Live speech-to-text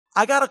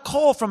I got a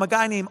call from a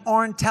guy named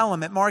Arn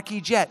Tellem at Marquis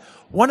Jet,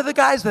 one of the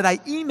guys that I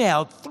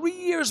emailed 3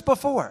 years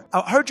before.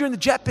 I heard you're in the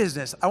jet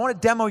business. I want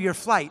to demo your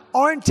flight.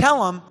 Arn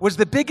Tellem was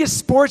the biggest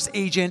sports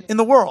agent in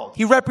the world.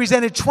 He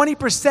represented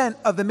 20%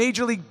 of the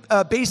Major League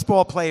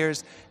Baseball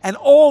players and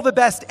all the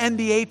best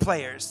NBA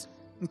players,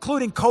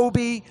 including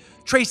Kobe,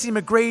 Tracy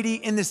McGrady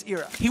in this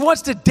era. He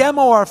wants to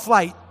demo our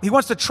flight. He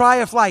wants to try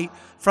a flight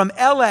from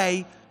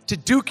LA to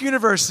Duke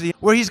University,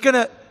 where he's going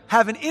to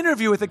have an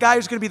interview with a guy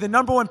who's going to be the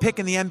 #1 pick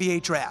in the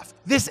NBA draft.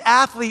 This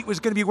athlete was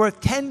going to be worth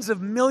tens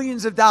of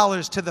millions of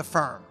dollars to the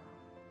firm.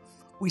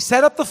 We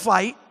set up the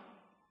flight.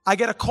 I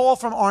get a call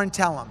from Arn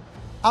Tellem.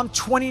 I'm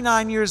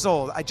 29 years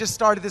old. I just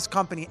started this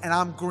company and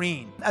I'm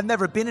green. I've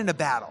never been in a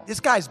battle. This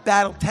guy's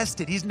battle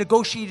tested. He's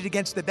negotiated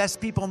against the best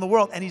people in the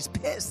world and he's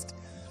pissed.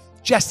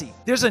 Jesse,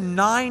 there's a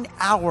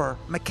 9-hour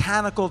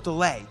mechanical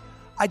delay.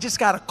 I just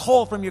got a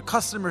call from your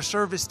customer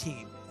service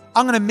team.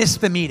 I'm going to miss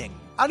the meeting.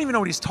 I don't even know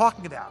what he's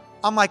talking about.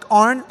 I'm like,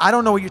 Arn, I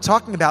don't know what you're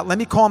talking about. Let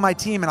me call my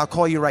team and I'll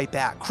call you right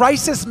back.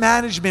 Crisis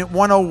Management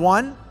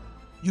 101,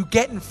 you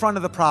get in front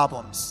of the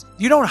problems.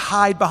 You don't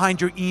hide behind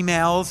your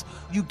emails.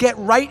 You get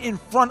right in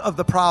front of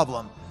the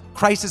problem.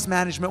 Crisis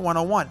Management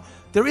 101.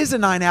 There is a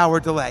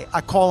 9-hour delay.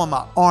 I call him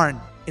up. Arn,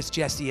 it's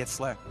Jesse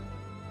Itzler.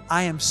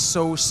 I am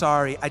so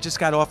sorry. I just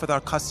got off with our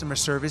customer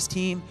service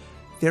team.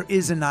 There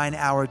is a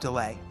 9-hour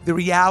delay. The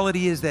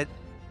reality is that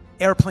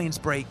airplanes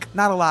break.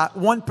 Not a lot,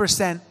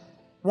 1%.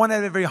 1 out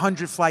of every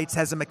 100 flights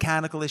has a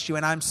mechanical issue,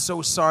 and I'm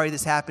so sorry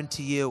this happened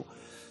to you.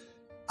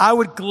 I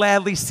would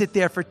gladly sit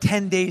there for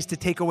 10 days to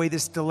take away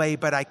this delay,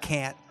 but I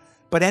can't.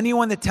 But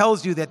anyone that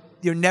tells you that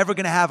you're never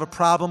going to have a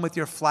problem with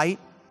your flight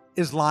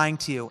is lying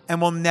to you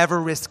and will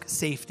never risk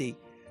safety.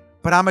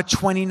 But I'm a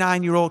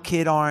 29-year-old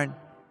kid, Arn.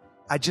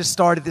 I just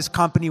started this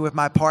company with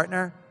my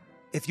partner.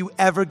 If you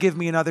ever give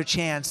me another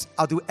chance,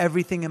 I'll do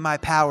everything in my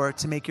power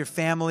to make your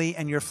family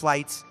and your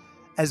flights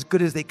as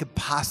good as they could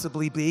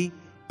possibly be.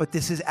 But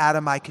this is out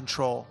of my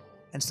control.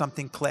 And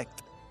something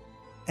clicked.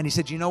 And he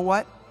said, you know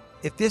what?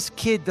 If this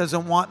kid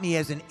doesn't want me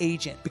as an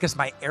agent because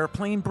my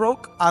airplane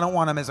broke, I don't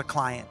want him as a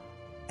client.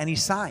 And he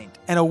signed.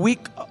 And a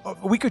week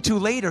or two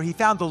later, he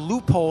found the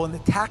loophole in the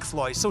tax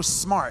law. He's so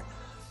smart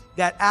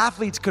that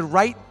athletes could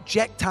write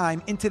jet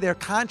time into their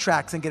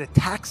contracts and get a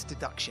tax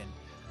deduction.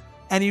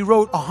 And he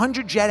wrote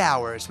 100 jet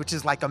hours, which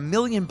is like $1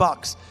 million,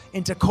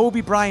 into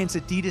Kobe Bryant's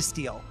Adidas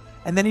deal.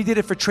 And then he did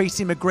it for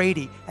Tracy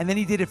McGrady. And then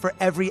he did it for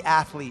every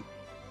athlete.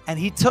 And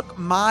he took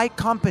my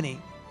company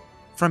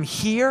from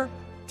here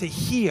to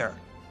here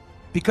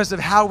because of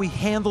how we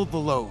handled the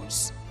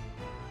lows.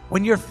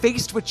 When you're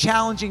faced with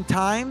challenging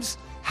times,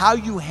 how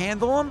you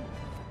handle them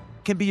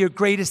can be your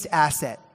greatest asset.